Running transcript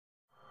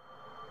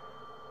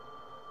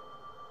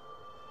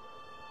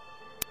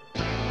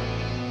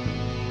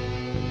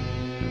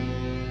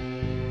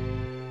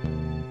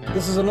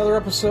This is another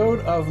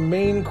episode of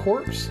Main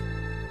Corpse.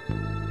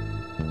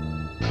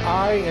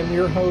 I am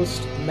your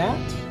host, Matt.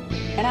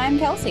 And I'm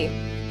Kelsey.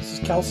 This is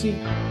Kelsey.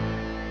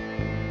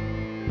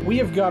 We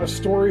have got a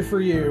story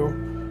for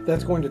you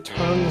that's going to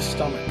turn the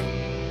stomach.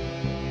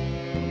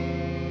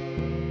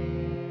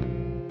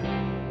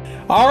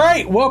 All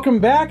right, welcome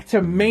back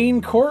to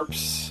Main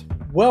Corpse.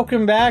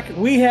 Welcome back.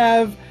 We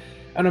have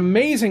an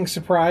amazing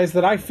surprise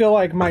that I feel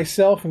like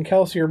myself and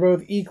Kelsey are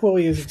both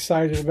equally as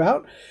excited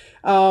about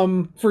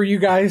for you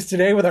guys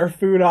today with our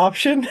food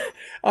option.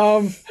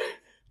 You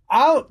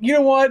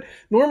know what?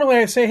 Normally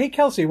I say, "Hey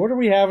Kelsey, what are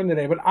we having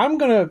today?" But I'm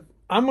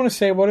gonna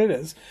say what it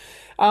is.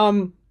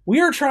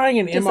 We are trying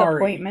an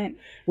MRE.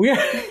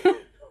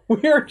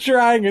 We are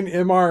trying an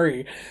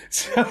MRE.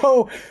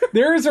 So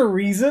there's a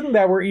reason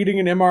that we're eating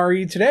an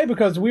MRE today,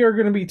 because we are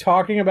going to be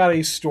talking about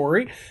a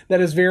story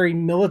that is very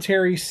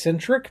military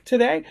centric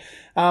today.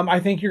 I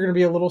think you're going to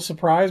be a little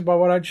surprised by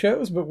what I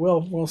chose, but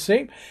we'll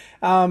see.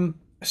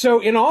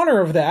 So in honor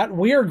of that,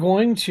 we are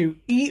going to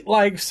eat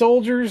like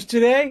soldiers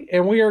today,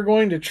 and we are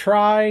going to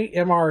try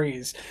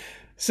MREs.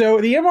 So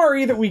the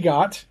MRE that we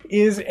got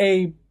is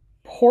a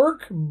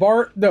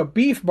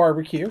beef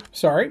barbecue,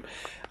 sorry.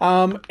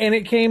 And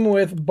it came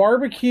with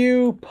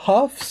barbecue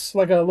puffs,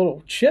 like a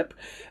little chip.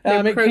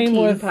 It came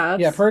with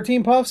puffs. Yeah,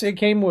 protein puffs. It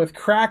came with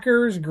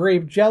crackers,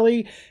 grape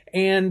jelly,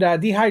 and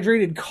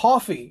dehydrated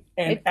coffee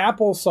and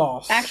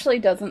applesauce. Actually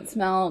doesn't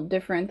smell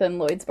different than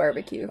Lloyd's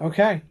barbecue.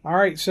 Okay. All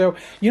right. So,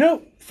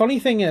 funny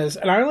thing is,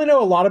 and I only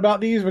know a lot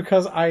about these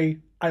because I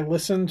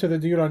listen to the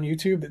dude on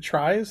YouTube that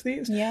tries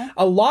these. Yeah.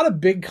 A lot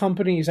of big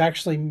companies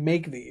actually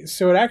make these.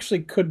 So it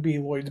actually could be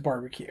Lloyd's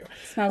barbecue.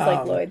 Smells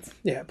like Lloyd's.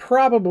 Yeah, it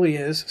probably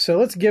is. So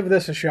let's give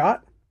this a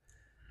shot.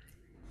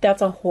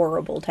 That's a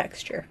horrible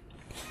texture.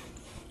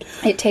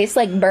 It tastes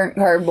like burnt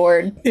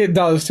cardboard. It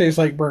does taste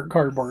like burnt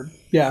cardboard.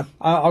 Yeah,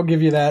 I'll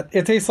give you that.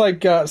 It tastes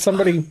like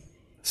somebody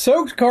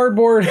soaked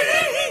cardboard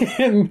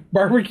in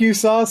barbecue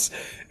sauce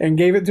and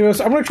gave it to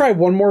us. I'm going to try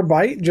one more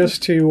bite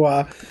just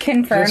to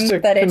confirm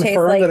that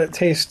it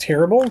tastes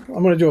terrible.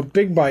 I'm going to do a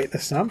big bite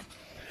this time.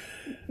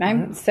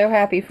 I'm so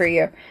happy for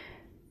you.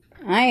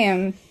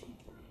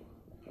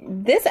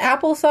 This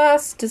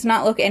applesauce does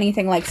not look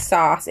anything like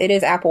sauce. It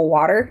is apple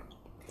water.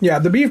 Yeah,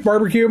 the beef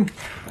barbecue.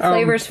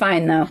 Flavor's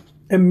fine, though.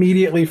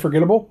 Immediately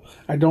forgettable.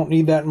 I don't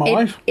need that in my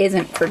life. It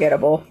isn't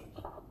forgettable.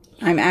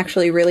 I'm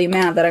actually really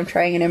mad that I'm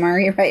trying an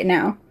MRE right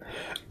now.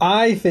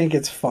 I think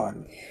it's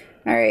fun.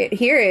 All right,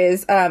 here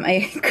is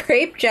a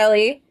grape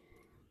jelly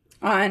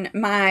on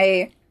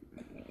my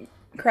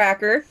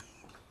cracker.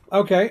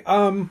 Okay,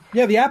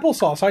 yeah, the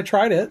applesauce, I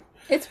tried it.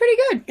 It's pretty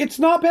good. It's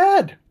not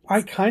bad.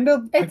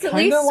 It's at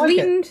least like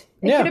sweetened.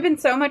 It could have been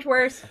so much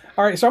worse.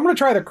 All right, so I'm going to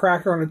try the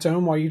cracker on its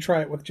own while you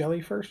try it with jelly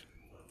first.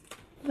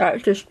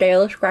 That's the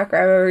stalest cracker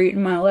I've ever eaten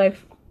in my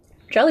life.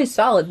 Jelly's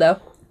solid,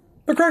 though.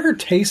 The cracker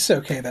tastes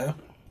okay, though.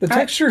 The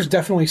texture is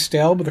definitely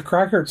stale, but the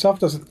cracker itself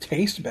doesn't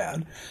taste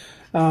bad.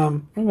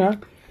 Okay.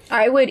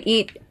 I would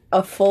eat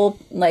a full,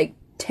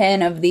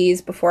 10 of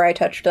these before I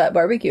touched that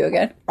barbecue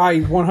again. I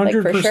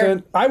 100%. For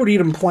sure. I would eat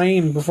them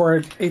plain before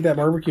I ate that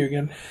barbecue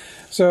again.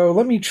 So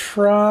let me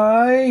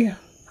try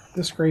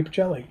this grape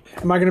jelly.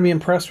 Am I going to be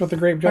impressed with the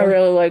grape jelly? I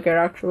really like it,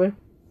 actually.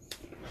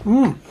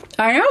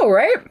 I know,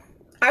 right?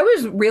 I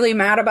was really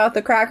mad about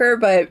the cracker,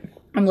 but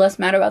I'm less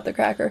mad about the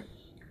cracker.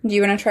 Do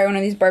you want to try one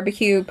of these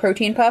barbecue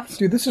protein puffs?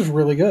 Dude, this is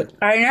really good.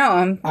 I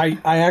know. I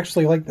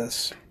actually like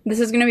this. This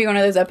is going to be one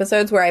of those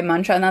episodes where I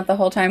munch on that the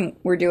whole time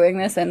we're doing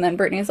this, and then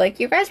Brittany's like,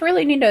 you guys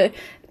really need to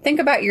think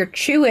about your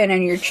chewing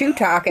and your chew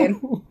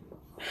talking.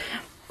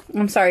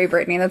 I'm sorry,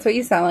 Brittany. That's what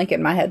you sound like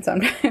in my head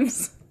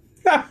sometimes.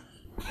 That's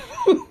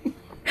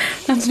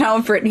not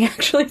what Brittany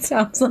actually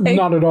sounds like.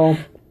 Not at all.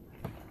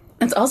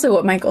 That's also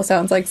what Michael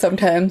sounds like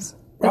sometimes.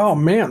 Oh,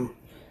 man.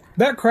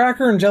 That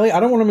cracker and jelly,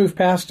 I don't want to move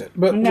past it.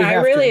 But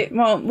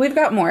well, we've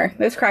got more.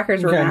 Those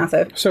crackers were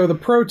massive. So the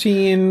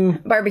protein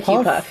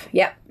barbecue puff.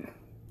 Yep.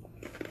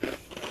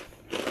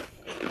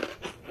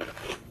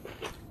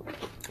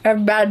 I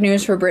have bad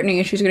news for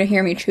Brittany. She's going to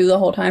hear me chew the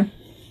whole time.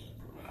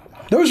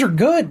 Those are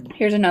good.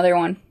 Here's another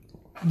one.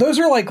 Those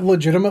are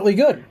legitimately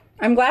good.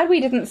 I'm glad we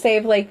didn't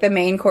save the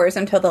main course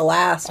until the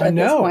last at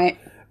this point.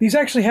 These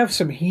actually have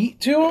some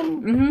heat to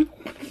them.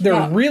 Mm-hmm.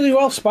 They're really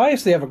well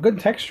spiced. They have a good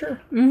texture.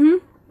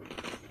 Mm-hmm.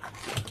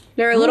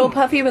 They're a little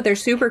puffy, but they're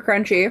super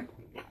crunchy.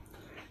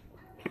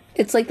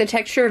 It's like the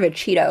texture of a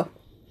Cheeto.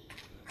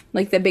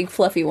 Like the big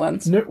fluffy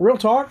ones. No, real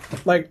talk.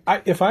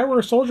 If I were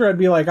a soldier, I'd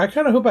be like, I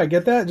kind of hope I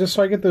get that just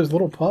so I get those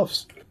little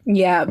puffs.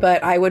 Yeah,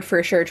 but I would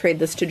for sure trade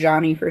this to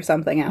Johnny for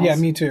something else. Yeah,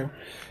 me too.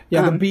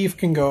 Yeah, the beef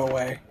can go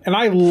away. And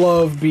I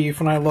love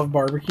beef and I love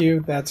barbecue.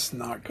 That's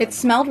not good. It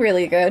smelled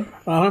really good.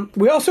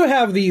 We also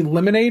have the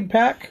lemonade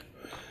pack.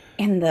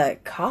 And the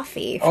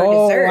coffee for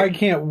dessert. Oh, I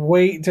can't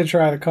wait to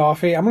try the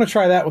coffee. I'm going to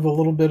try that with a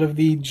little bit of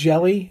the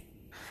jelly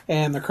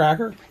and the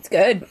cracker. It's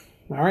good.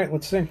 All right,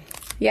 let's see.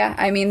 Yeah,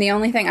 I mean, the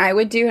only thing I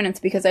would do, and it's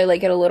because I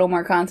like it a little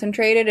more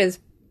concentrated, is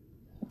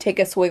take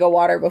a swig of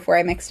water before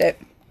I mixed it.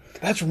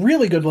 That's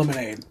really good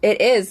lemonade.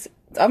 It is.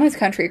 It's almost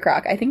country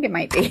crock. I think it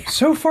might be.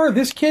 So far,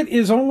 this kit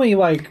is only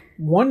like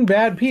one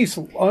bad piece.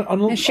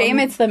 Shame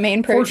it's the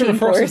main protein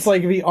for us, course. it's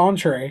like the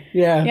entree.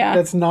 Yeah,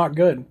 that's not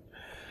good.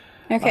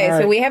 Okay,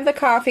 so we have the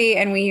coffee,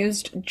 and we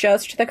used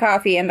just the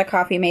coffee and the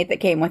coffee mate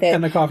that came with it.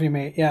 And the coffee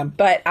mate, yeah.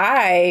 But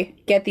I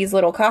get these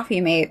little coffee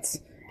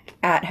mates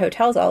at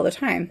hotels all the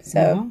time,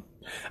 so...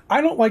 I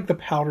don't like the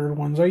powdered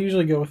ones. I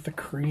usually go with the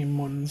cream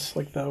ones,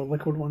 like the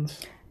liquid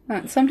ones.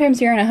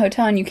 Sometimes you're in a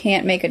hotel and you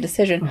can't make a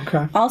decision.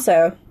 Okay.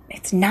 Also,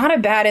 it's not a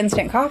bad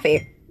instant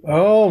coffee.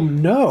 Oh,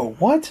 no.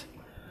 What?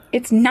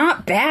 It's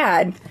not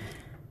bad.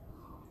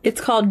 It's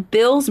called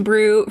Bill's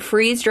Brew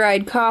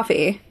Freeze-Dried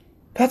Coffee.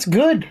 That's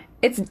good.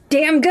 It's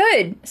damn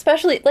good,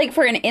 especially, like,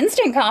 for an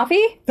instant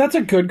coffee. That's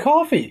a good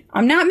coffee.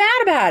 I'm not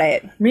mad about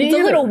it. Me It's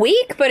either. a little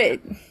weak, but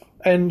it...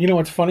 And you know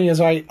what's funny is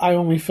I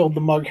only filled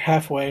the mug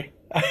halfway.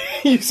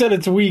 You said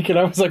it's weak, and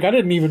I was like, I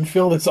didn't even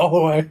fill this all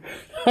the way.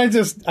 I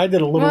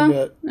did a little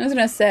bit. I was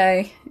going to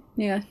say,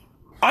 yeah.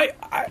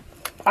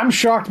 I'm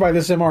shocked by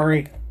this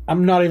MRE.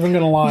 I'm not even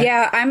going to lie.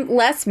 Yeah, I'm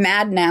less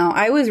mad now.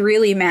 I was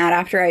really mad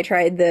after I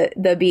tried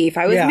the beef.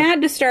 I was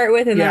mad to start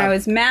with, and then I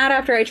was mad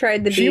after I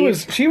tried the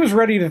beef. She was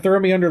ready to throw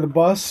me under the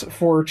bus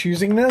for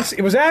choosing this.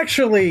 It was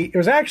actually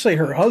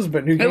her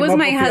husband who came up with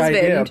the idea.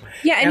 It was my husband.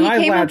 Yeah, and he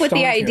came up with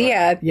the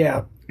idea.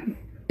 Yeah.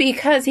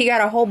 Because he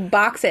got a whole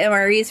box of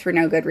MREs for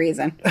no good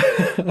reason.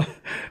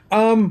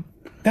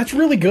 That's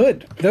really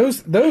good.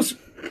 Those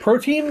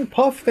protein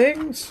puff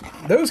things,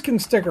 those can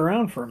stick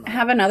around for a minute.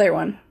 Have another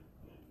one.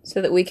 So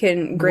that we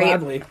can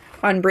grate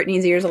on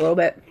Brittany's ears a little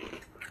bit.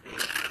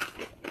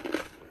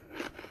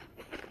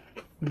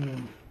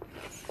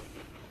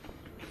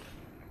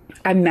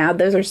 I'm mad.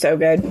 Those are so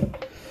good.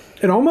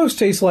 It almost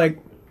tastes like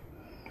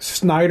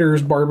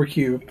Snyder's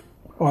barbecue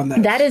on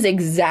that. That is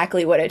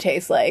exactly what it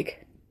tastes like.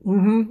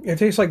 Mm-hmm. It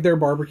tastes like their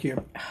barbecue.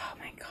 Oh,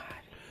 my God.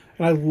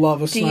 And I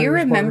love a Snyder's barbecue. Do you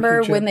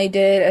remember when they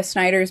did a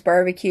Snyder's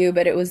barbecue,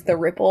 but it was the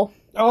Ripple?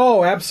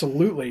 Oh,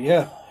 absolutely.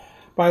 Yeah.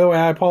 By the way,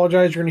 I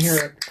apologize. You're going to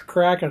hear a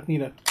crack. I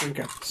need a drink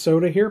of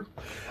soda here.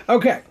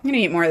 Okay. I'm going to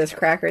eat more of this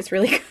cracker. It's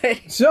really good.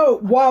 So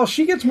while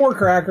she gets more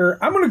cracker,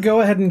 I'm going to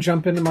go ahead and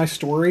jump into my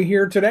story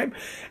here today.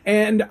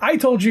 And I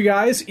told you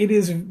guys it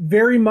is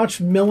very much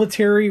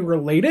military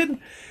related.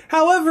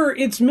 However,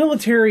 it's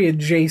military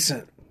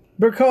adjacent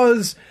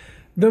because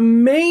the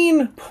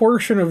main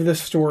portion of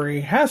this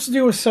story has to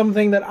do with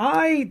something that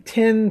I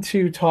tend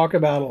to talk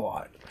about a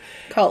lot.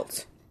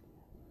 Cults.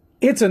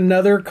 It's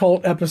another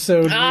cult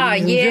episode. Ah,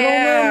 ladies and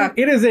yeah. gentlemen.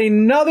 It is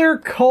another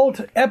cult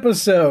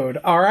episode.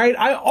 All right.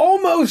 I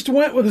almost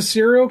went with a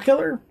serial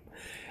killer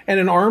and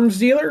an arms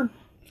dealer.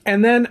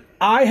 And then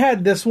I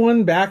had this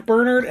one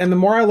backburnered. And the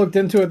more I looked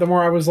into it, the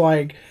more I was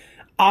like,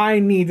 I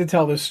need to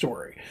tell this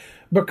story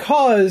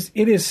because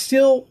it is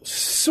still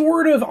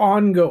sort of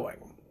ongoing.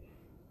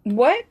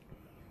 What?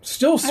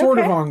 Still sort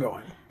of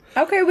ongoing.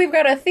 Okay, we've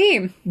got a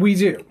theme. We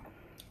do.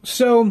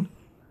 So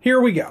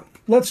here we go.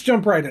 Let's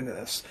jump right into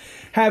this.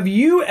 Have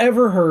you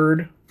ever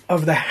heard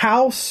of the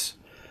House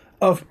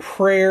of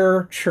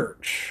Prayer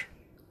Church?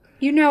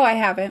 You know I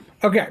haven't.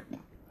 Okay.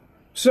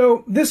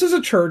 So this is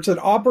a church that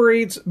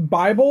operates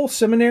Bible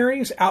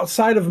seminaries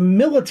outside of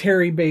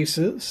military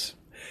bases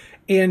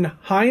in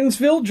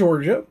Hinesville,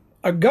 Georgia,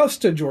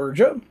 Augusta,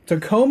 Georgia,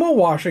 Tacoma,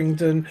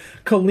 Washington,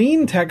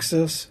 Killeen,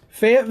 Texas,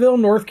 Fayetteville,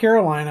 North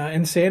Carolina,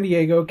 and San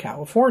Diego,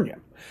 California.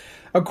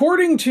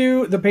 According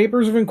to the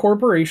Papers of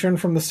Incorporation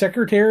from the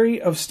Secretary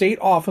of State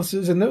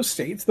offices in those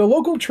states, the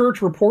local church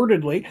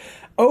reportedly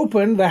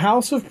opened the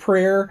House of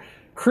Prayer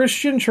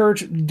Christian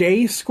Church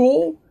Day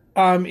School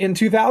in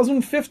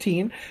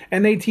 2015,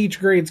 and they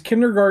teach grades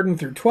kindergarten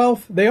through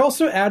 12th. They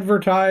also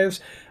advertise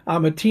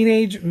a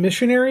teenage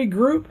missionary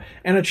group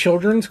and a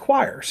children's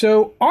choir.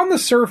 So on the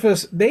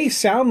surface, they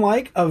sound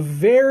like a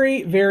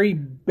very, very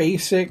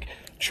basic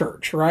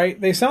church,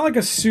 right? They sound like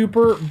a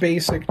super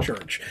basic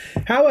church.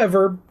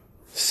 However,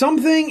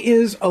 something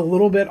is a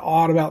little bit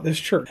odd about this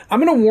church.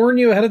 I'm going to warn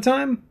you ahead of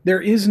time.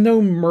 There is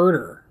no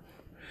murder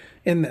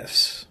in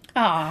this.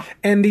 Ah.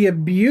 And the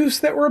abuse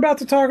that we're about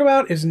to talk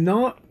about is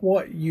not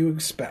what you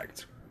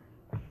expect.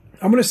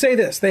 I'm going to say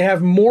this. They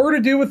have more to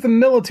do with the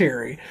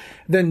military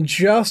than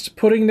just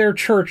putting their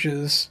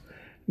churches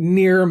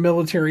near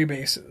military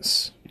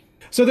bases.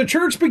 So the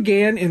church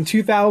began in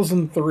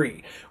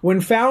 2003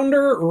 when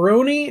founder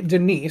Roni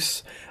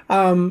Denise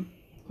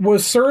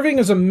was serving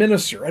as a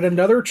minister at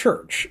another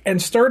church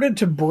and started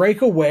to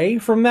break away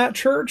from that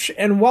church,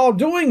 and while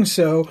doing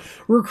so,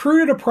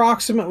 recruited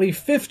approximately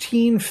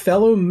 15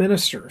 fellow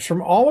ministers from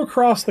all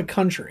across the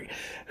country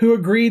who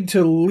agreed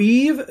to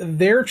leave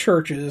their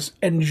churches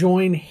and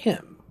join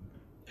him.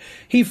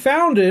 He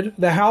founded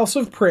the House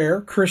of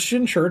Prayer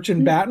Christian Church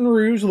in Baton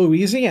Rouge,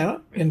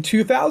 Louisiana in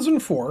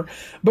 2004,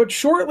 but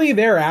shortly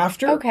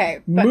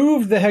thereafter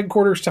moved the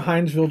headquarters to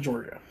Hinesville,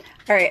 Georgia.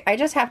 All right, I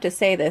just have to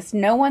say this.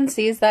 No one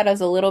sees that as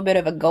a little bit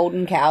of a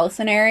golden cow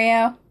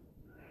scenario.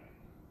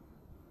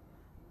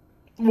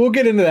 We'll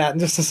get into that in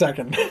just a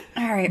second.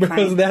 All right,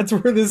 because fine.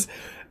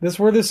 That's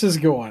where this is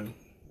going,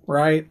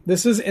 right?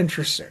 This is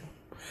interesting.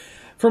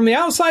 From the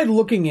outside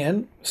looking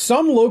in,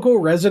 some local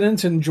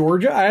residents in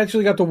Georgia, I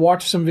actually got to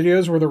watch some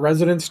videos where the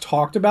residents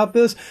talked about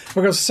this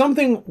because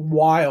something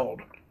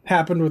wild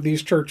happened with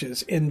these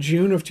churches in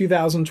June of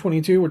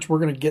 2022, which we're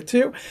going to get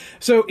to.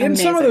 So in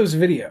some of those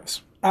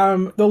videos,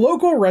 the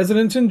local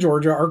residents in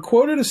Georgia are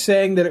quoted as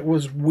saying that it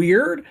was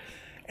weird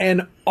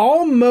and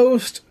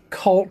almost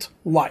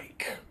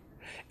cult-like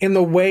in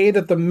the way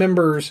that the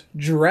members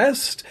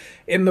dressed,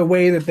 in the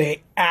way that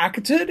they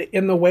acted,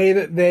 in the way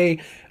that they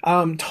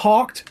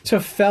talked to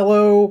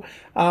fellow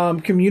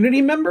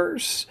community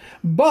members.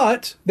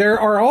 But there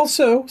are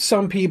also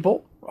some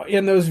people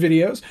in those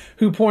videos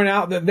who point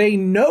out that they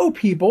know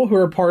people who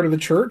are part of the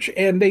church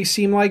and they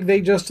seem like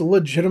they just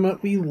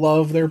legitimately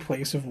love their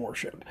place of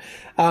worship.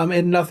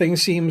 And nothing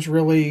seems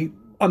really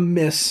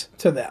amiss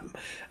to them.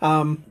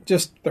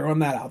 Just throwing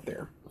that out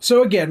there.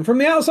 So again, from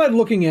the outside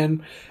looking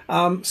in,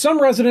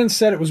 some residents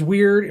said it was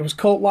weird, it was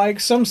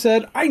cult-like. Some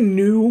said, I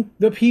knew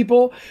the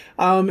people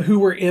who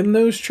were in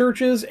those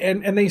churches,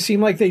 and they seem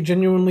like they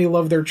genuinely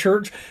love their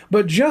church.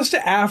 But just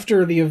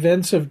after the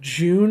events of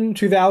June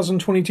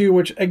 2022,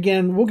 which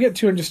again, we'll get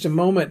to in just a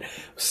moment,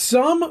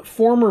 some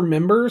former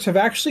members have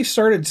actually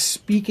started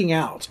speaking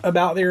out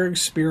about their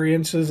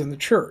experiences in the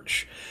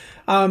church.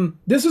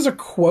 This is a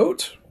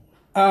quote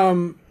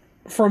from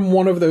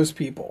one of those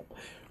people.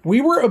 We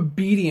were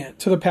obedient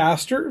to the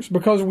pastors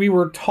because we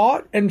were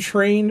taught and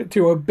trained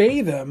to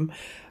obey them,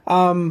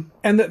 and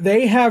that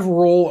they have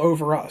rule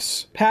over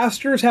us.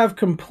 Pastors have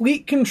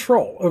complete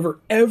control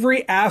over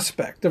every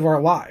aspect of our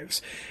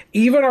lives,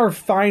 even our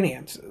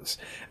finances.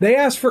 They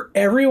asked for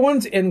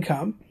everyone's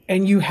income,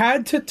 and you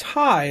had to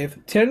tithe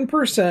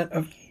 10%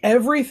 of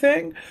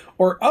everything,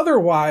 or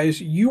otherwise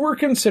you were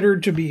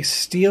considered to be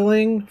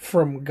stealing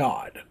from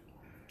God.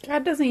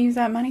 God doesn't use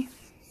that money.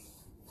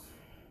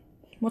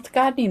 What's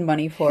God need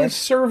money for? His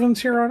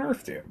servants here on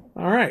earth do.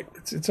 All right.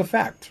 It's a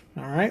fact.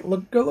 All right.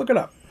 Go look it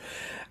up.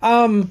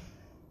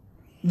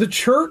 The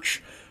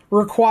church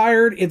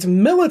required its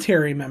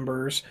military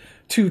members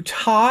to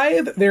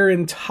tithe their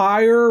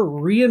entire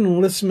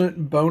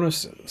re-enlistment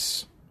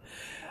bonuses.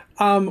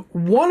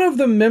 One of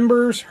the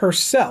members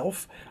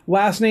herself,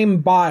 last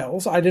name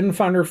Biles, I didn't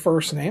find her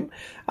first name,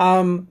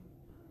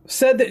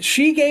 said that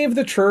she gave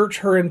the church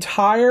her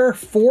entire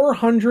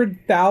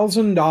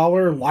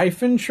 $400,000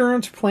 life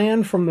insurance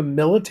plan from the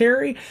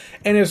military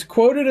and is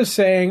quoted as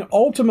saying,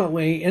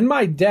 ultimately, in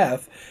my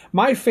death,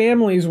 my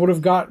family would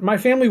have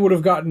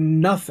gotten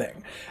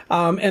nothing.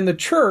 And the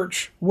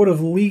church would have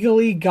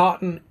legally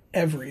gotten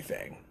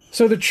everything.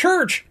 So the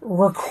church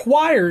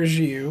requires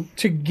you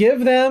to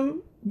give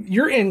them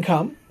your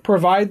income,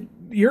 provide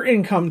your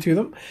income to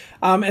them,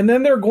 and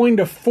then they're going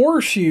to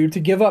force you to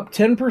give up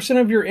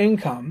 10% of your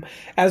income,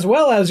 as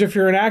well as, if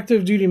you're an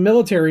active duty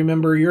military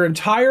member, your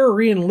entire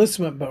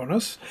re-enlistment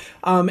bonus,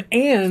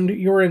 and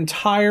your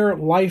entire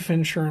life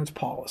insurance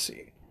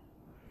policy.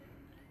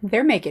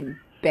 They're making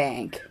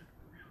bank.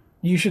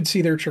 You should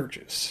see their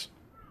churches.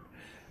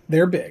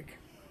 They're big.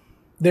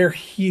 They're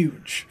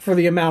huge for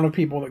the amount of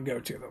people that go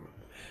to them.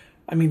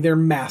 I mean, they're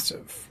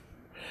massive.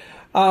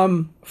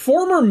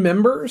 Former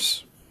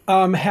members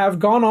have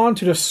gone on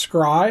to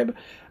describe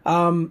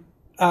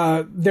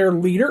their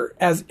leader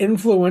as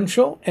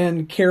influential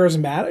and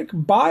charismatic.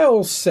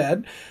 Biles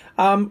said,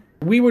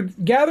 we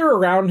would gather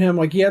around him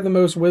like he had the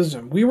most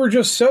wisdom. We were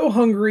just so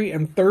hungry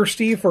and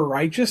thirsty for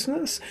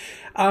righteousness.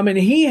 And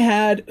he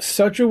had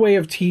such a way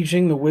of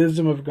teaching the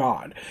wisdom of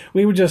God.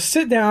 We would just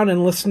sit down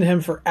and listen to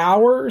him for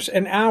hours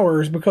and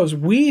hours because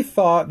we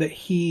thought that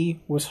he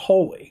was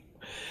holy.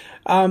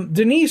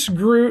 Denise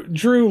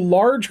drew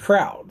large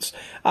crowds,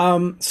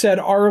 said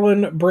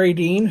Arlen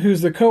Bradeen,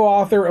 who's the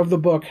co-author of the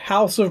book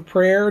House of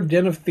Prayer,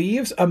 Den of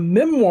Thieves, a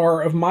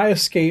memoir of my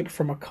escape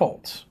from a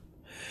cult.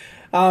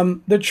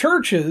 The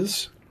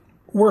churches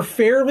were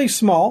fairly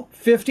small,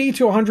 50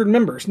 to 100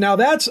 members. Now,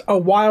 that's a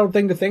wild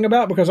thing to think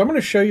about because I'm going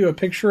to show you a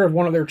picture of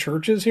one of their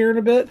churches here in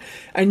a bit,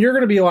 and you're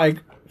going to be like,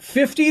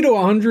 50 to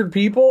 100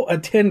 people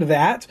attend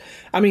that?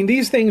 I mean,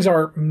 these things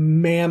are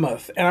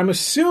mammoth. And I'm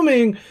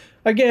assuming,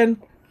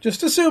 again,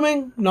 just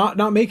assuming, not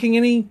making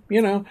any,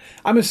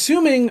 I'm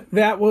assuming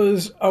that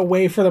was a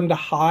way for them to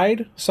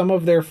hide some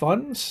of their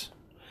funds,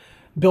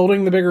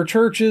 building the bigger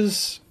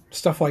churches,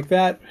 stuff like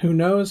that. Who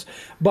knows?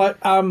 But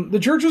the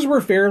churches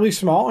were fairly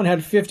small and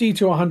had 50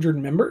 to 100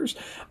 members,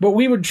 but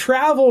we would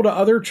travel to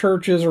other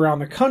churches around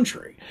the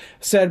country,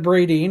 said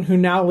Bradeen, who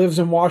now lives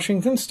in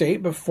Washington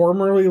State, but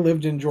formerly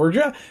lived in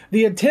Georgia.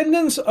 The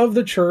attendance of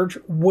the church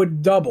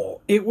would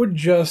double. It would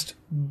just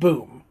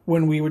boom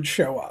when we would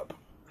show up.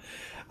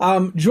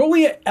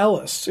 Julia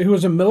Ellis, who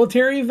was a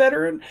military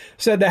veteran,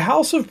 said the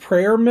House of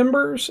Prayer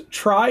members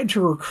tried to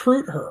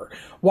recruit her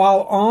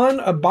while on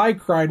a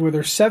bike ride with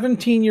her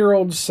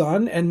 17-year-old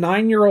son and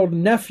 9-year-old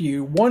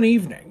nephew one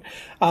evening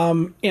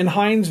in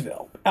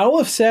Hinesville.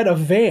 Ellis said a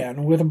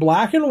van with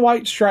black and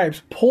white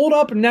stripes pulled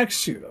up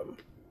next to them.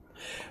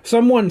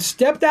 Someone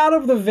stepped out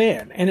of the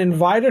van and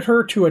invited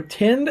her to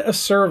attend a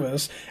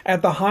service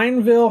at the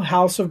Hineville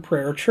House of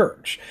Prayer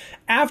Church.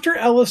 After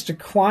Ellis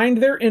declined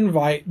their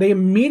invite, they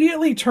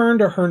immediately turned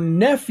to her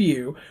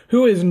nephew,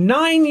 who is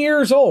 9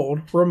 years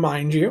old,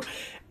 remind you,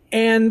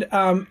 and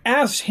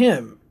asked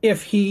him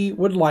if he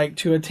would like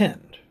to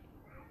attend.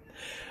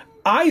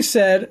 I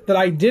said that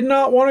I did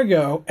not want to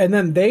go, and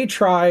then they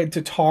tried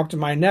to talk to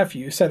my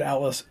nephew, said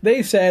Ellis.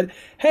 They said,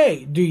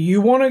 hey, do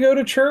you want to go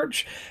to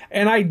church?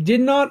 And I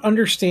did not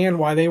understand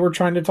why they were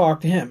trying to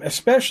talk to him,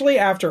 especially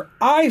after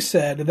I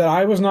said that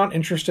I was not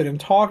interested in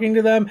talking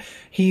to them.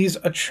 He's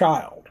a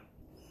child.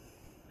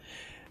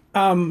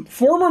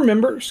 Former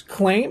members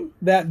claim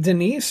that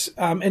Denise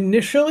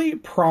initially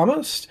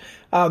promised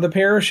the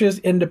parish's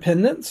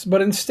independence,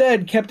 but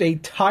instead kept a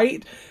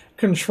tight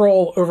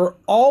control over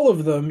all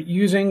of them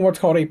using what's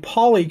called a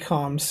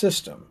polycom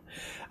system.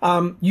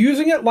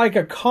 Using it like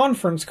a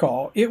conference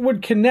call, it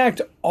would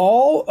connect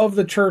all of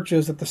the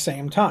churches at the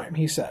same time,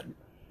 he said.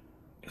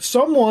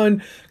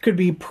 Someone could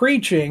be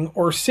preaching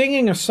or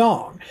singing a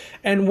song,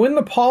 and when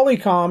the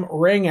polycom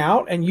rang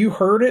out and you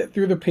heard it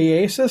through the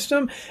PA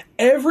system,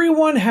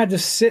 everyone had to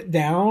sit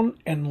down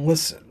and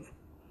listen.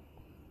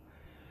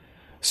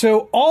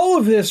 So all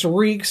of this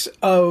reeks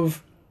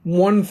of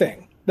one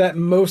thing that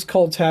most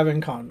cults have in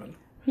common.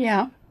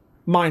 Yeah.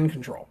 Mind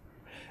control.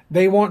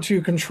 They want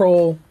to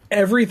control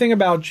everything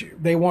about you.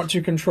 They want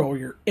to control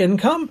your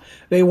income.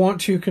 They want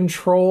to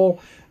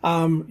control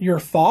your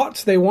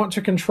thoughts. They want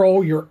to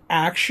control your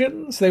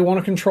actions. They want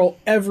to control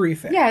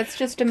everything. Yeah, it's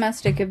just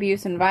domestic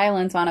abuse and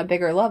violence on a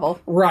bigger level.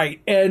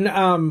 Right. And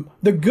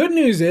the good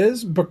news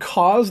is,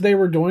 because they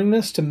were doing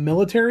this to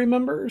military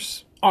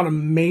members on a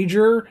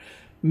major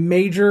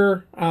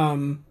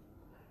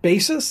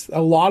basis,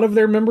 a lot of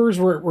their members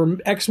were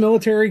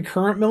ex-military,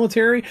 current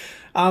military.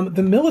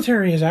 The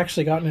military has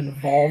actually gotten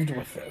involved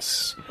with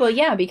this. Well,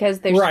 yeah, because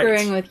they're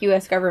screwing with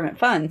U.S. government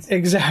funds.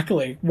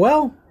 Exactly.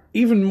 Well,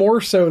 even more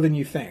so than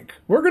you think.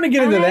 We're going to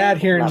get into that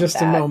here in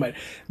just a moment.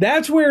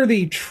 That's where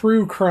the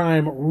true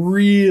crime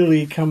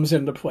really comes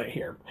into play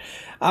here.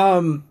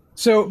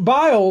 So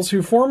Biles,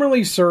 who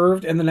formerly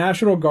served in the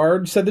National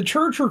Guard, said the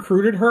church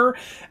recruited her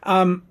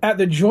at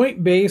the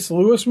Joint Base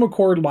Lewis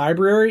McChord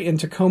Library in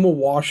Tacoma,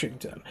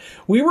 Washington.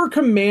 We were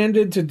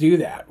commanded to do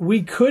that.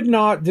 We could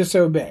not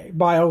disobey,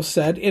 Biles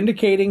said,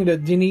 indicating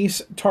that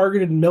Denise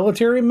targeted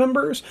military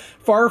members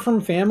far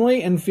from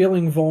family and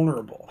feeling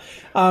vulnerable.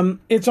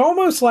 It's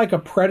almost like a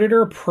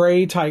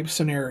predator-prey type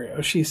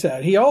scenario, she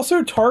said. He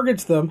also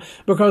targets them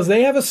because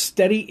they have a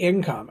steady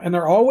income and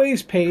they're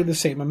always paid the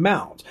same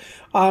amount.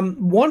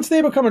 Once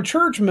they become a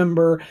church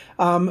member,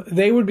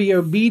 they would be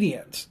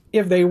obedient.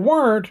 If they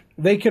weren't,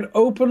 they could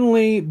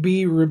openly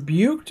be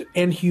rebuked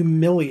and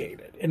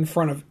humiliated in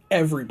front of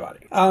everybody.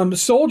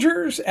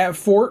 Soldiers at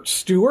Fort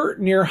Stewart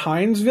near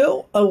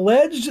Hinesville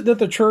alleged that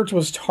the church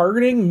was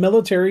targeting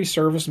military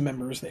service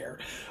members there.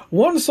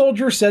 One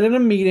soldier said in a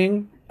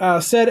meeting,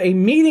 a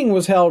meeting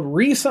was held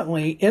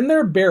recently in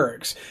their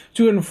barracks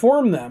to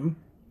inform them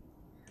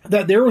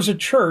that there was a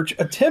church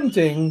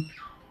attempting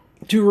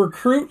to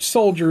recruit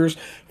soldiers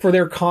for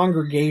their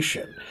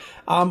congregation.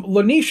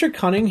 Lanisha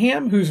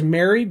Cunningham, who's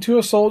married to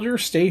a soldier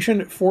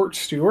stationed at Fort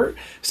Stewart,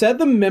 said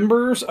the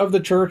members of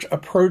the church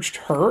approached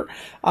her.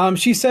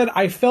 She said,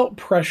 I felt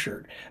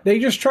pressured. They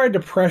just tried to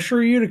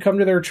pressure you to come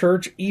to their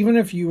church, even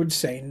if you would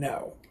say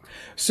no.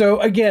 So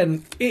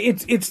again,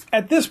 it's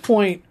at this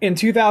point in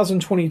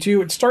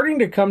 2022, it's starting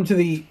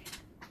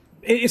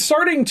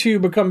to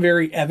become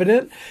very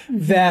evident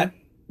that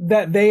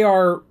they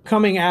are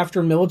coming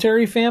after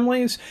military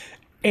families.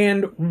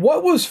 And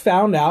what was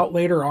found out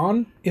later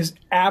on is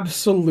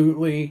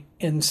absolutely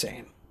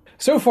insane.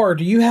 So far,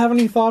 do you have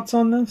any thoughts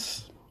on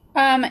this?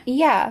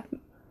 Yeah.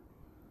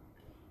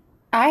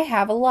 I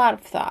have a lot of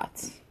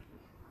thoughts.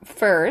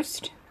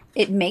 First,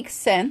 it makes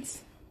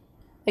sense.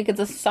 Like, it's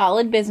a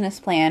solid business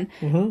plan.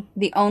 Mm-hmm.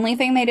 The only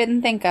thing they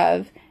didn't think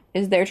of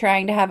is they're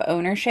trying to have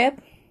ownership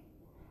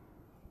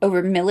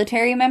over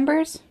military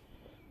members.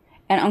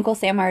 And Uncle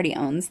Sam already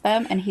owns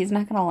them, and he's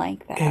not going to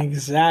like that.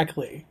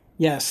 Exactly.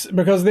 Yes,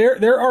 because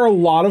there are a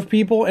lot of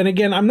people, and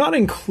again, I'm not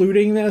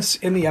including this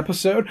in the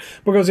episode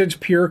because it's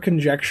pure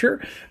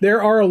conjecture.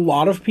 There are a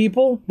lot of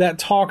people that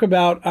talk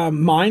about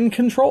mind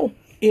control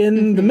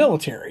in the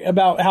military,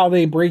 about how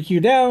they break you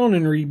down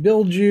and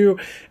rebuild you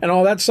and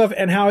all that stuff,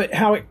 and how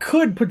it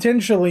could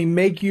potentially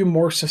make you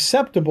more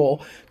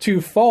susceptible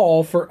to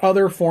fall for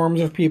other forms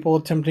of people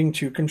attempting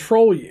to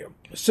control you.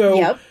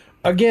 So,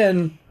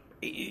 Again,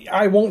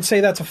 I won't say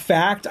that's a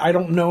fact. I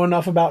don't know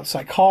enough about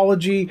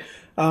psychology.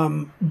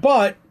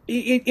 But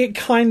it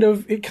kind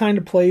of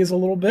plays a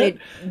little bit.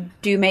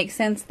 It do make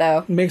sense,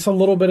 though. Makes a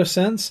little bit of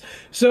sense.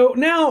 So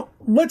now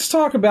let's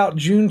talk about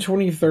June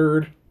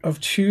 23rd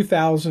of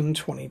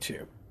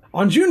 2022.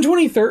 On June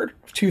 23rd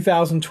of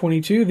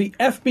 2022, the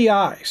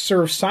FBI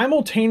served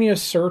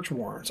simultaneous search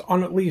warrants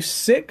on at least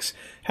 6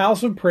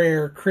 House of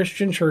Prayer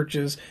Christian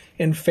churches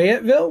in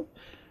Fayetteville,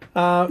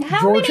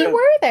 Georgia, many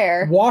were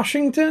there?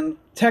 Washington,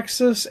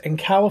 Texas, and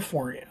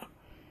California.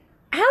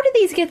 How did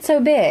these get so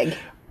big?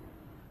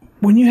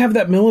 when you have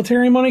that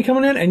military money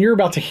coming in, and you're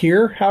about to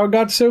hear how it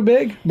got so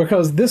big,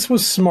 because this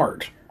was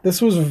smart.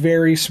 This was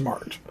very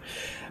smart.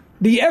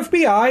 The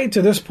FBI,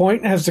 to this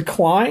point, has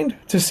declined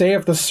to say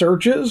if the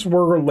searches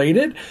were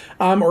related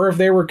or if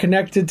they were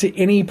connected to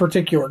any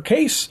particular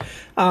case.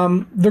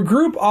 The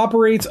group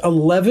operates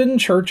 11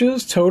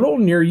 churches total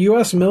near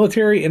U.S.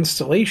 military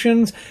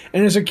installations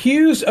and is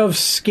accused of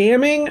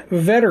scamming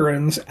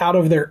veterans out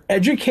of their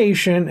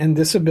education and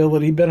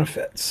disability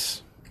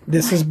benefits.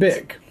 This is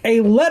big.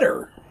 A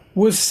letter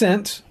was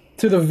sent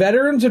to the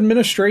Veterans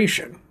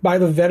Administration by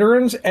the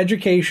Veterans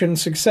Education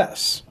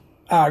Success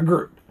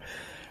Group,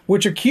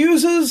 which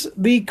accuses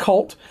the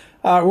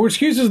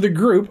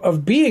group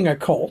of being a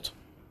cult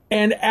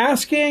and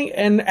asking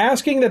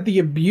that the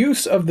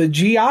abuse of the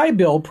GI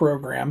Bill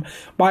program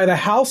by the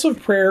House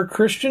of Prayer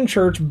Christian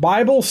Church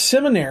Bible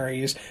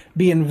seminaries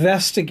be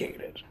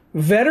investigated.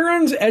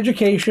 Veterans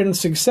Education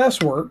Success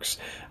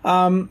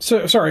Veterans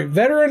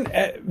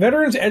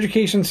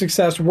Education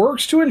Success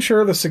works to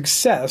ensure the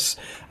success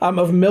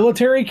of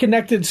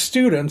military-connected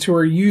students who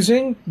are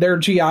using their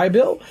GI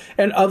Bill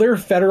and other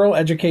federal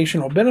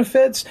educational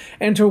benefits,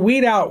 and to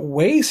weed out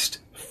waste,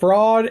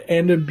 fraud,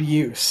 and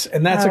abuse.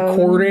 And that's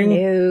according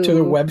to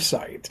the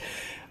website.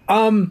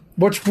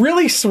 What's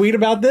really sweet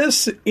about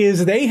this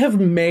is they have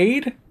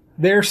made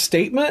their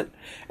statement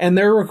and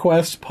their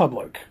request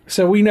public.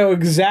 So we know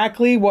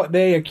exactly what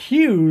they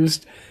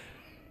accused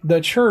the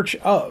church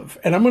of.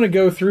 And I'm going to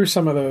go through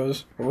some of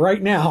those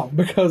right now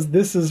because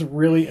this is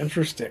really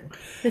interesting.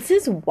 This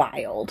is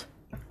wild.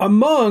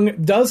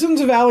 Among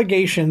dozens of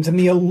allegations in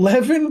the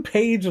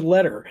 11-page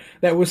letter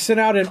that was sent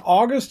out in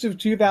August of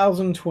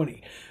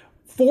 2020,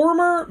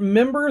 former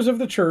members of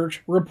the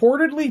church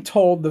reportedly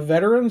told the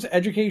Veterans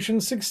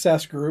Education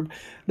Success Group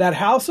that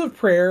House of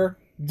Prayer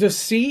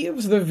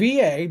deceives the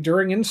VA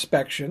during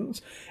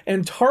inspections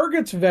and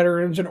targets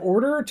veterans in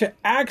order to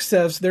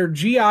access their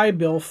GI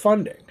Bill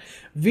funding,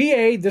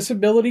 VA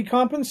disability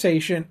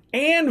compensation,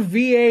 and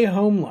VA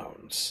home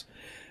loans.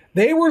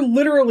 They were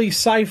literally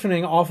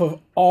siphoning off of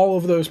all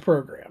of those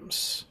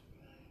programs,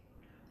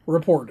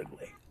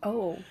 reportedly.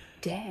 Oh,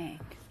 dang.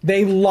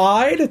 They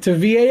lied to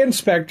VA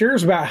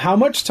inspectors about how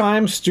much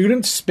time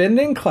students spend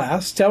in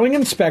class, telling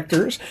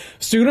inspectors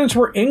students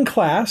were in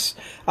class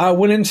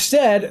when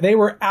instead they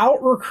were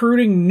out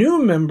recruiting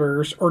new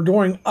members or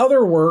doing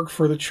other work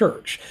for the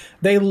church.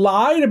 They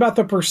lied about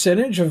the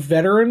percentage of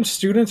veteran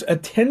students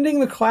attending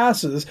the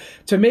classes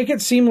to make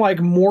it seem like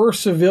more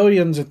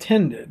civilians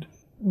attended,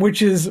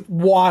 which is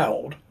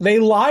wild. They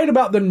lied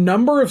about the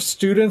number of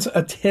students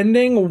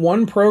attending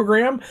one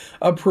program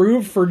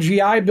approved for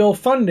GI Bill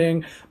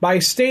funding by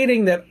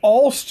stating that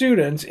all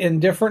students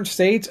in different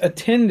states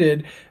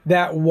attended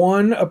that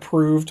one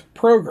approved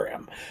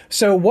program.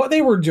 So what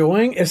they were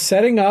doing is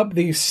setting up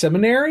these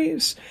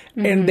seminaries,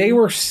 and they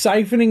were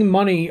siphoning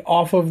money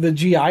off of the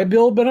GI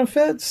Bill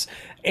benefits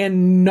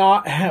and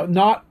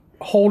not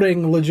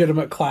holding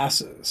legitimate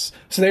classes.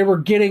 So they were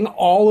getting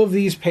all of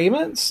these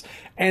payments,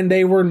 and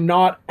they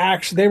were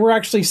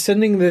actually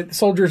sending the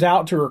soldiers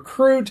out to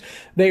recruit.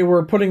 They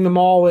were putting them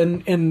all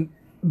in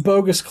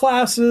bogus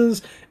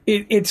classes.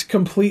 It's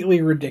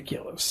completely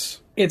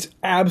ridiculous. It's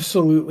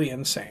absolutely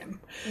insane.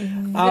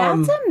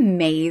 That's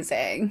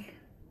amazing.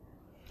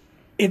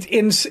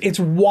 It's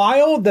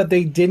wild that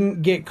they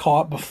didn't get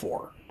caught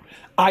before.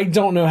 I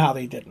don't know how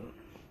they didn't.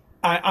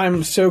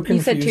 I'm so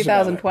confused. You said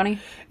 2020?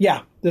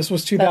 Yeah, this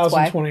was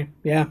 2020.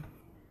 Yeah.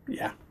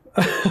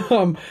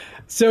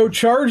 So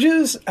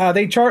charges,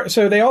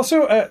 they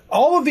also,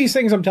 all of these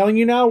things I'm telling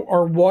you now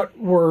are what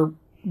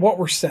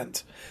were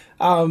sent.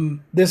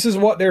 This is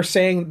what they're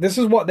saying. This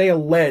is what they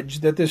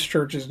allege that this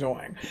church is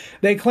doing.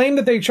 They claim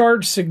that they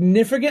charge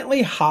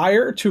significantly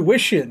higher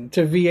tuition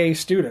to VA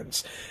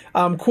students.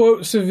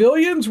 Quote,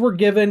 civilians were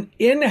given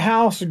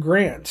in-house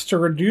grants to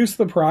reduce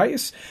the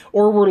price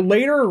or were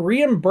later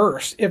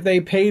reimbursed if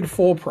they paid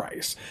full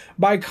price.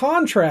 By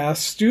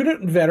contrast,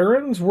 student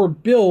veterans were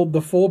billed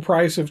the full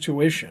price of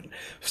tuition.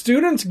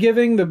 Students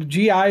giving the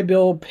GI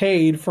Bill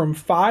paid from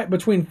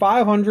between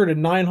 $500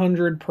 and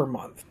 $900 per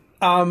month.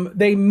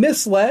 They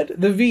misled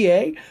the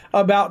VA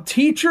about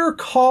teacher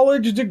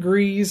college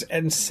degrees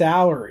and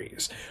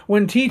salaries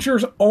when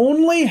teachers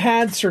only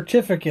had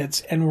certificates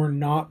and were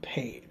not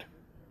paid.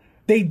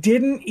 They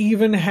didn't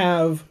even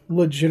have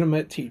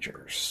legitimate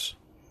teachers.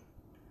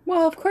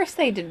 Well, of course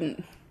they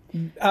didn't.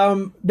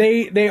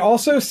 They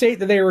also state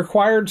that they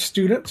required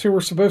students who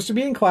were supposed to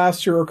be in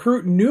class to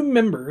recruit new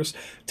members,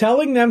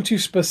 telling them to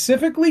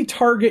specifically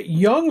target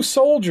young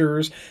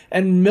soldiers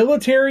and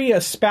military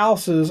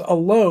spouses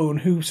alone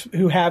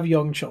who have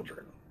young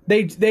children.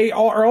 They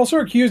are also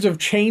accused of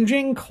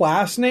changing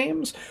class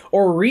names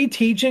or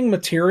reteaching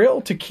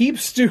material to keep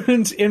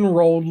students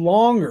enrolled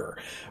longer.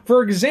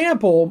 For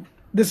example,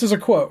 this is a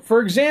quote. For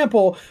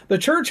example, the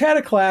church had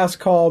a class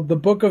called the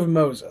Book of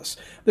Moses.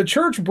 The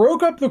church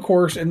broke up the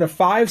course into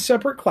 5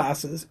 separate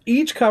classes,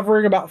 each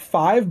covering about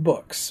 5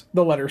 books,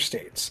 the letter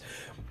states.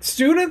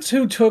 Students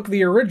who took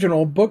the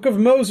original Book of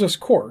Moses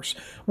course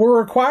were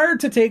required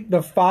to take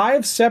the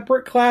 5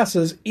 separate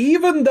classes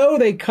even though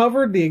they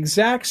covered the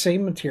exact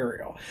same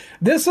material.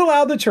 This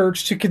allowed the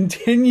church to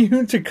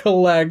continue to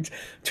collect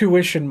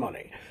tuition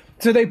money.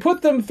 So they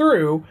put them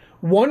through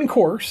one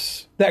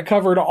course that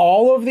covered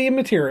all of the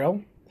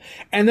material,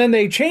 and then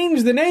they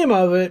changed the name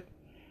of it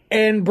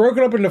and broke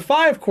it up into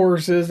 5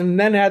 courses and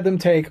then had them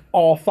take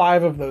all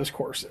 5 of those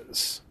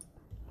courses.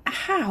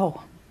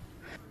 How?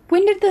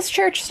 When did this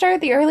church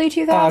start? The early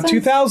 2000s?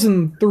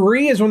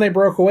 2003 is when they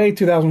broke away.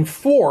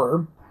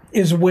 2004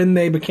 is when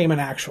they became an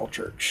actual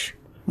church.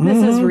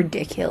 This is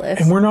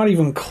ridiculous. And we're not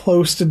even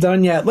close to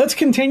done yet. Let's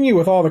continue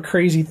with all the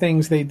crazy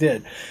things they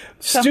did.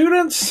 So,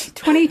 students...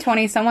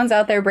 2020, someone's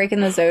out there breaking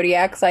the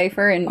Zodiac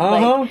cipher and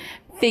like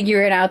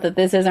figuring out that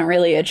this isn't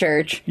really a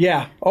church.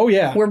 Yeah. Oh,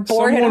 yeah. We're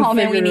bored at home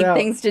and we need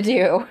things to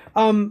do.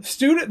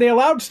 They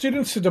allowed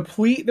students to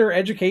deplete their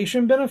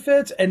education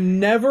benefits and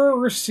never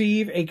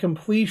receive a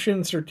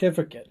completion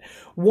certificate.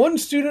 One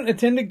student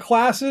attended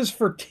classes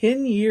for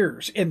 10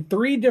 years in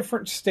 3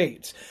 different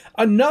states.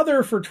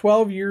 Another for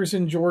 12 years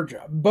in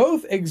Georgia.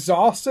 Both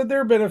exhausted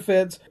their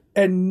benefits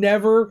and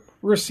never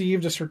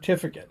received a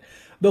certificate.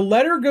 The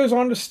letter goes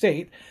on to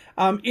state,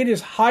 it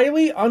is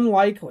highly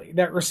unlikely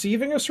that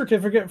receiving a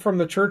certificate from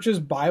the church's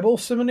Bible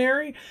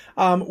seminary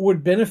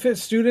would benefit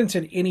students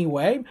in any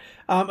way.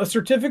 A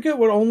certificate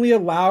would only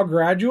allow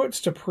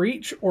graduates to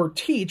preach or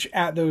teach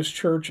at those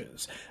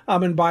churches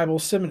in Bible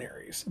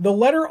seminaries. The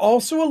letter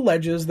also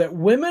alleges that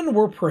women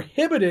were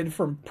prohibited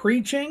from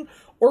preaching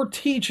or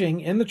teaching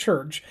in the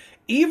church,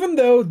 even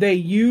though they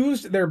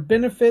used their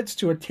benefits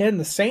to attend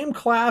the same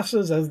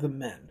classes as the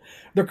men.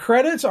 The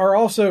credits are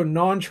also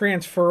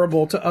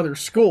non-transferable to other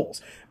schools.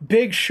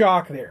 Big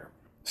shock there.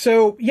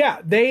 So,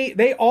 yeah,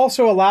 they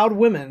also allowed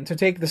women to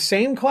take the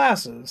same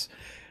classes,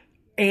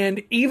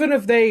 and even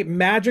if they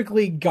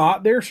magically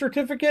got their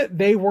certificate,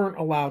 they weren't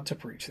allowed to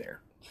preach there.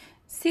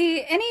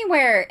 See,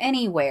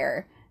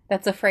 anywhere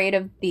that's afraid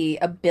of the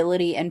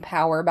ability and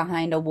power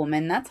behind a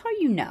woman, that's how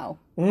you know.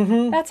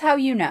 Mm-hmm. That's how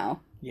you know.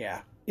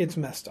 Yeah, it's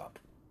messed up.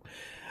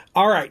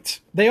 All right.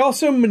 They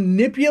also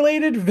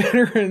manipulated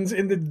veterans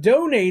into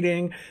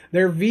donating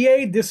their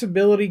VA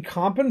disability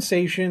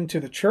compensation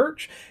to the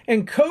church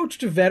and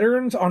coached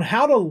veterans on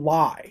how to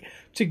lie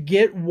to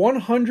get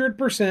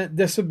 100%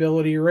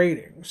 disability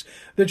ratings.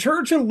 The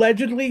church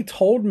allegedly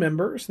told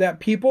members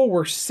that people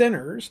were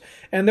sinners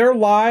and their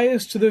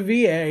lies to the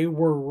VA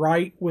were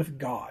right with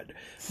God.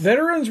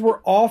 Veterans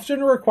were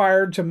often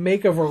required to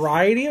make a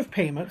variety of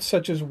payments,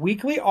 such as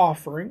weekly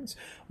offerings,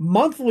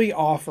 monthly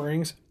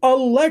offerings,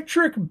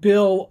 electric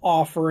bill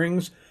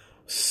offerings,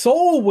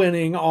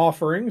 soul-winning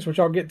offerings, which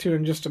I'll get to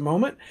in just a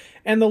moment.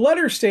 And the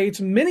letter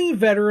states many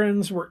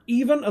veterans were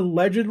even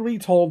allegedly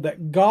told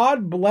that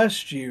God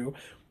blessed you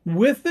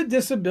with the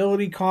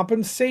disability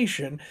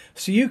compensation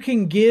so you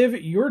can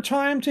give your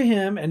time to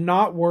Him and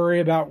not worry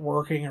about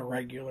working a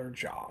regular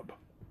job.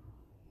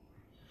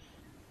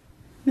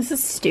 This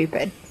is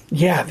stupid.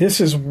 Yeah, this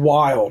is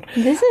wild.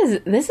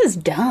 This is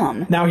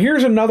dumb. Now,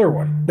 here's another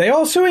one. They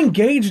also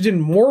engaged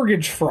in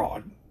mortgage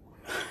fraud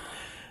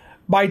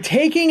by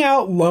taking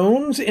out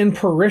loans in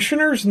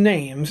parishioners'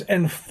 names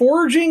and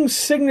forging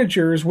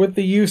signatures with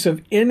the use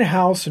of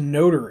in-house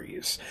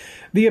notaries.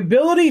 The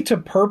ability to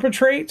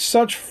perpetrate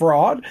such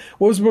fraud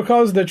was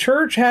because the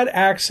church had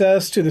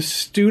access to the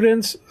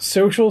students'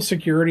 social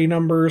security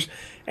numbers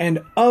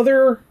and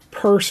other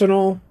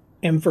personal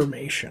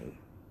information.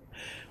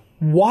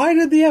 Why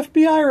did the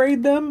FBI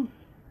raid them?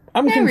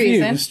 I'm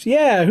confused. Reason.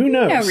 Yeah, who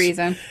knows? No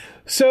reason.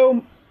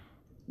 So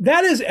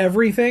that is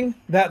everything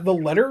that the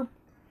letter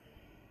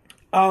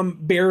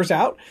bears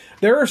out.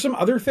 There are some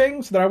other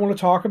things that I want to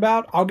talk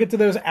about. I'll get to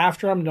those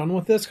after I'm done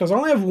with this because I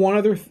only have one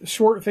other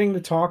short thing to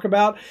talk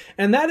about,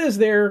 and that is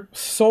their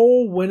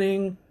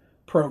soul-winning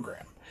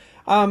program.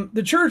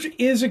 The church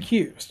is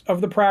accused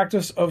of the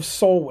practice of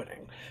soul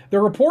winning. The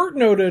report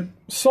noted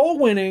soul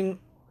winning,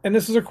 and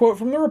this is a quote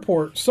from the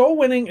report, soul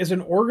winning is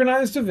an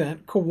organized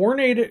event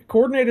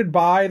coordinated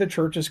by the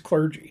church's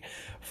clergy.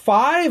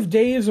 5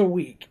 days a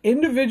week,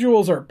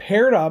 individuals are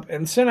paired up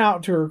and sent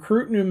out to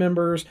recruit new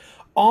members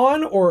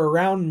on or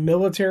around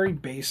military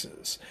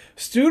bases.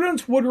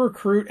 Students would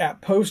recruit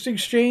at post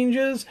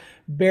exchanges,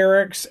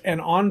 barracks, and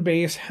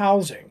on-base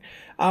housing.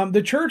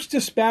 The church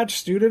dispatched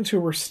students who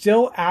were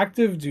still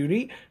active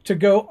duty to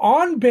go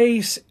on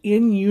base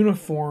in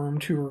uniform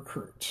to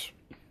recruit.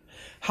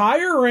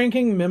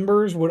 Higher-ranking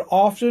members would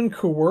often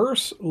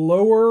coerce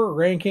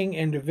lower-ranking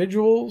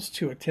individuals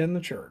to attend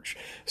the church.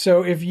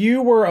 So if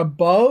you were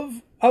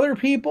above other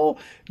people,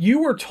 you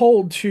were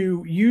told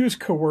to use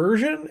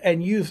coercion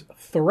and use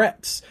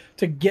threats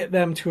to get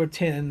them to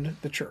attend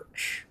the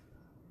church.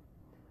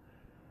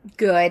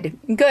 Good.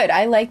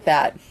 I like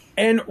that.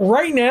 And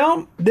right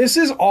now, this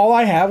is all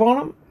I have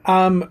on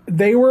them.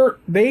 They were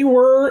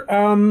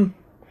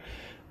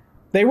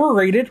They were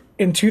raided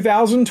in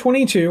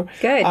 2022.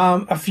 Good.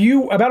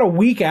 About a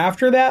week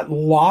after that,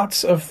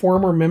 lots of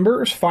former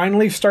members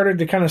finally started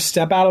to kind of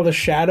step out of the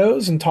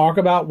shadows and talk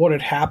about what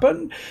had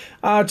happened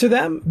to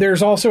them.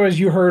 There's also, as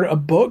you heard, a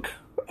book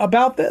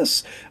about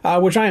this,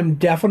 which I am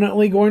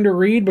definitely going to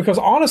read, because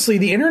honestly,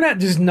 the internet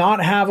does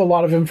not have a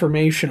lot of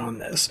information on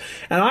this.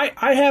 And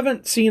I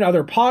haven't seen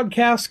other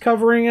podcasts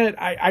covering it.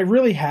 I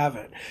really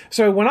haven't.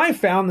 So when I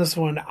found this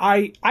one,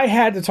 I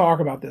had to talk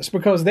about this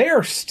because they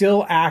are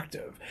still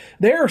active.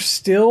 They are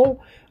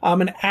still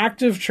an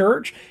active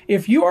church.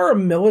 If you are a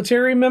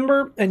military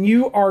member and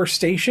you are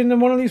stationed in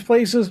one of these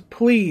places,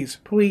 please,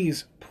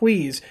 please,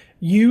 please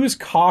use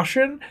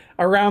caution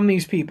around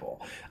these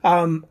people.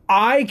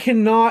 I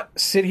cannot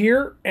sit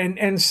here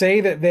and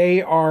say that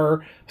they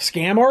are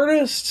scam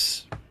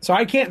artists. So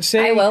I can't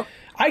say,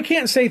 I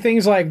can't say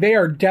things like they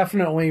are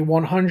definitely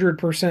 100%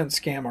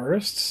 scam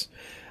artists.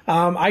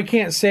 I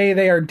can't say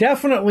they are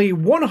definitely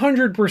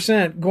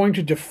 100% going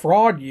to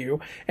defraud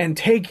you and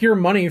take your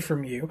money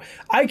from you.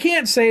 I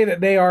can't say that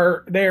they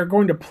are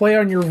going to play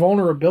on your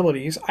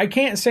vulnerabilities. I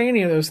can't say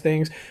any of those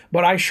things,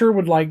 but I sure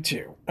would like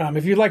to.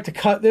 If you'd like to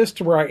cut this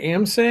to where I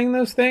am saying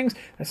those things,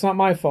 that's not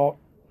my fault.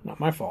 Not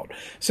my fault.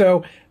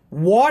 So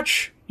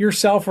watch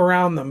yourself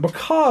around them,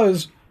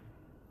 because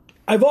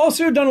I've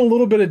also done a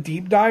little bit of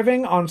deep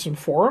diving on some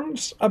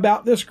forums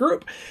about this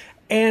group.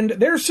 And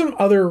there's some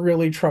other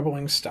really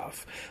troubling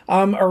stuff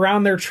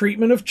around their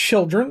treatment of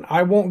children.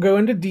 I won't go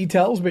into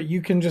details, but you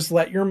can just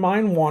let your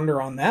mind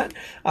wander on that.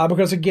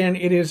 Because again,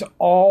 it is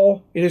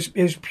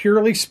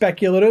purely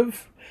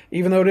speculative.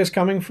 Even though it is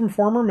coming from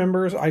former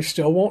members, I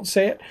still won't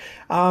say it.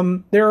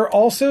 There are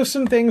also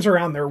some things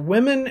around their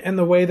women and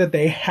the way that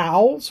they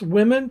house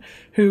women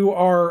who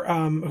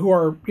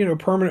are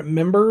permanent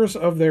members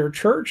of their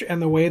church,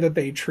 and the way that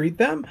they treat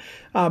them.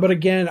 But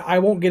again, I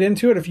won't get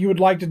into it. If you would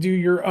like to do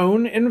your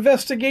own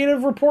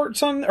investigative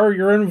reports or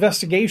your own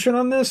investigation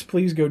on this,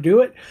 please go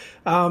do it.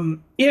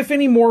 If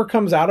any more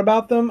comes out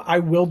about them, I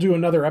will do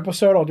another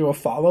episode. I'll do a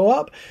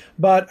follow-up.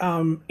 But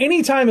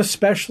anytime,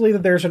 especially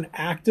that there's an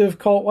active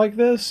cult like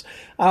this,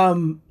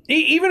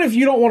 even if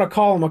you don't want to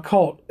call them a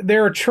cult,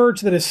 they're a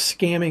church that is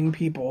scamming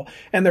people,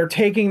 and they're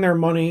taking their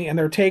money, and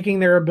they're taking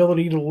their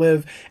ability to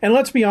live. And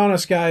let's be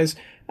honest, guys,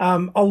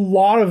 a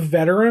lot of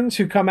veterans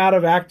who come out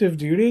of active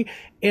duty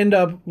end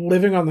up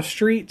living on the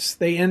streets.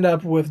 They end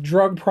up with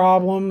drug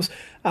problems.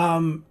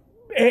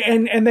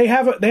 And they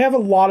have a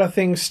lot of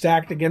things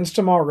stacked against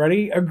them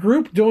already. A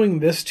group doing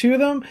this to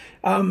them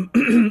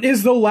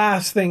is the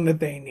last thing that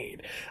they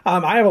need.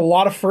 I have a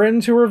lot of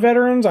friends who are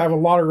veterans. I have a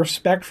lot of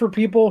respect for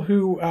people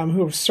who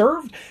have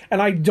served,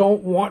 and I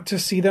don't want to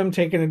see them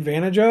taken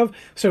advantage of.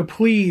 So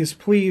please,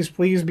 please,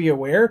 please be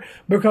aware,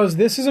 because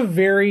this is a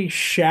very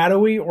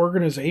shadowy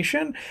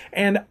organization,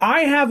 and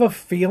I have a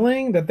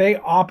feeling that they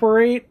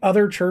operate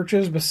other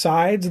churches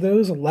besides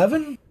those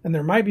 11, and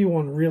there might be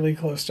one really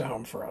close to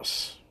home for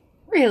us.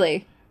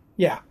 Really?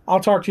 Yeah,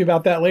 I'll talk to you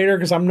about that later,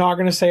 because I'm not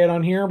going to say it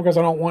on here because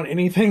I don't want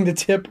anything to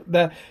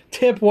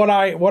tip what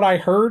I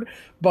heard.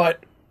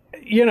 But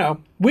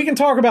we can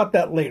talk about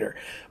that later.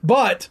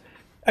 But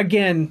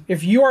again,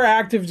 if you are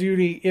active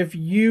duty, if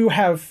you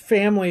have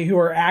family who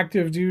are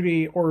active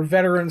duty or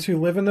veterans who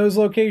live in those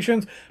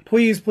locations,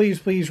 please, please,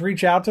 please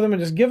reach out to them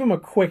and just give them a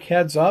quick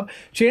heads up.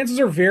 Chances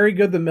are very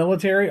good the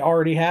military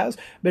already has,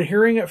 but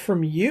hearing it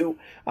from you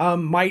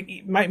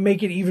might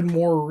make it even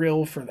more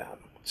real for them.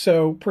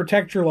 So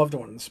protect your loved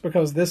ones,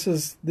 because this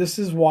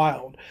is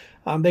wild.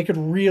 They could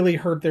really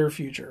hurt their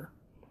future.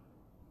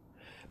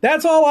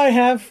 That's all I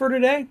have for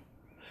today.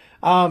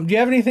 Do you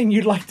have anything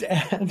you'd like to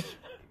add?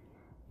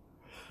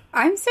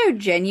 I'm so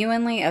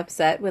genuinely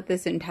upset with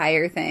this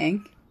entire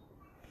thing.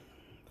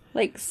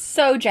 Like,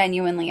 so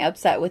genuinely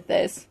upset with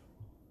this.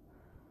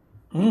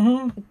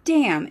 Mm-hmm.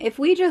 Damn, if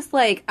we just,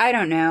 I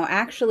don't know,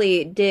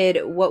 actually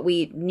did what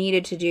we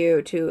needed to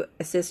do to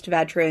assist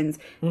veterans,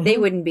 they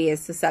wouldn't be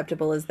as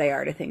susceptible as they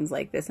are to things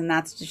like this. And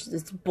that's just,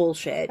 it's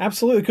bullshit.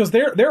 Absolutely, because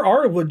there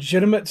are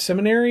legitimate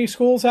seminary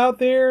schools out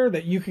there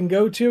that you can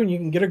go to, and you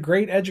can get a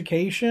great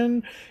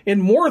education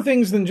in more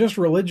things than just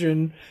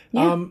religion.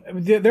 Yeah.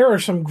 There are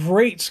some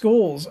great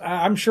schools.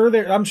 I'm sure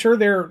there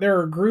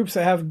are groups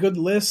that have good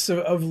lists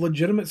of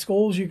legitimate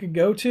schools you could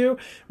go to,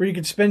 where you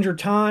could spend your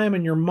time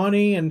and your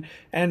money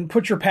and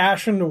put your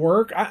passion to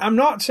work. I'm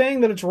not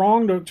saying that it's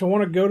wrong to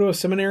want to go to a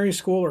seminary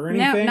school or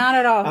anything. No, not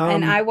at all.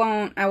 And I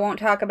won't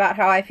talk about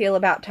how I feel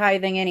about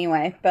tithing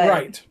anyway.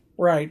 But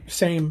Right.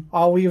 Same.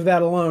 I'll leave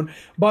that alone.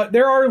 But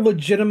there are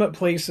legitimate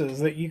places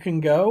that you can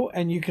go,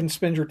 and you can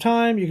spend your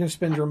time, you can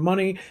spend your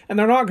money, and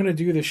they're not going to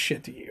do this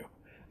shit to you.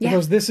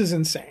 Because this is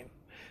insane.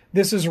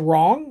 This is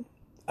wrong.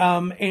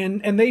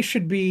 And they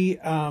should be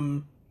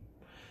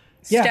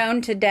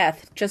stoned to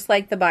death, just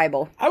like the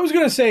Bible. I was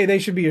going to say they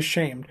should be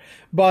ashamed,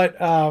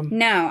 but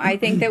no, I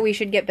think that we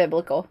should get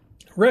biblical.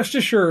 Rest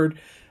assured,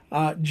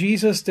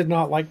 Jesus did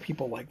not like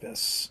people like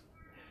this.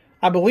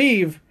 I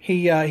believe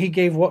he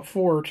gave what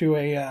for to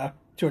a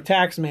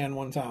tax man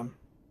one time.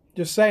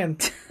 Just saying.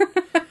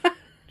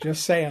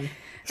 Just saying.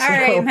 All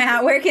right,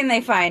 Matt, where can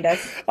they find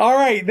us? All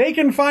right, they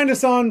can find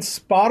us on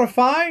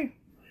Spotify,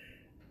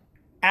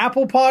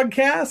 Apple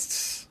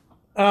Podcasts,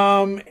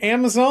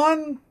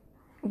 Amazon.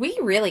 We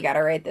really got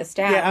to write this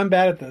down. Yeah, I'm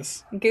bad at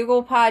this.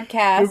 Google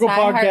Podcasts,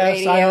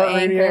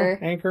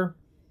 iHeartRadio, Anchor.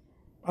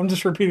 I'm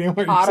just repeating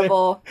what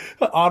Audible. you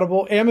say.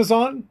 Audible.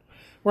 Amazon.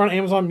 We're on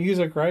Amazon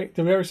Music, right?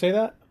 Did we ever say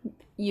that?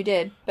 You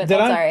did, but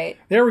that's all right.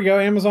 There we go,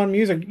 Amazon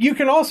Music. You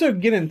can also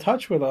get in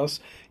touch with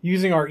us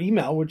using our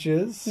email, which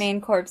is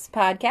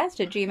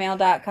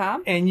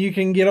maincorpsepodcast@gmail.com. And you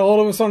can get a hold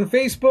of us on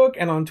Facebook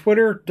and on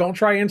Twitter. Don't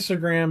try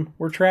Instagram.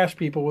 We're trash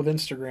people with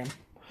Instagram.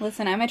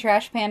 Listen, I'm a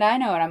trash panda. I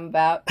know what I'm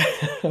about.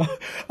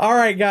 All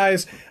right,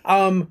 guys.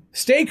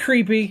 Stay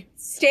creepy.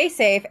 Stay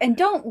safe. And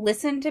don't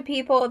listen to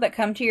people that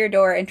come to your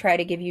door and try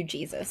to give you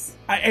Jesus.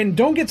 And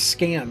don't get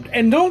scammed.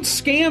 And don't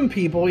scam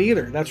people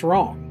either. That's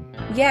wrong.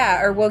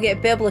 Yeah, or we'll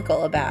get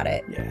biblical about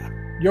it. Yeah.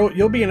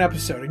 You'll be an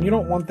episode, and you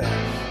don't want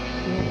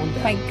that. You don't want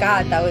that. My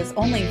God, that was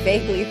only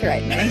vaguely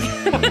threatening.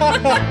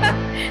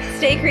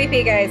 Stay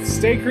creepy, guys.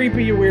 Stay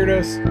creepy, you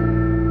weirdos.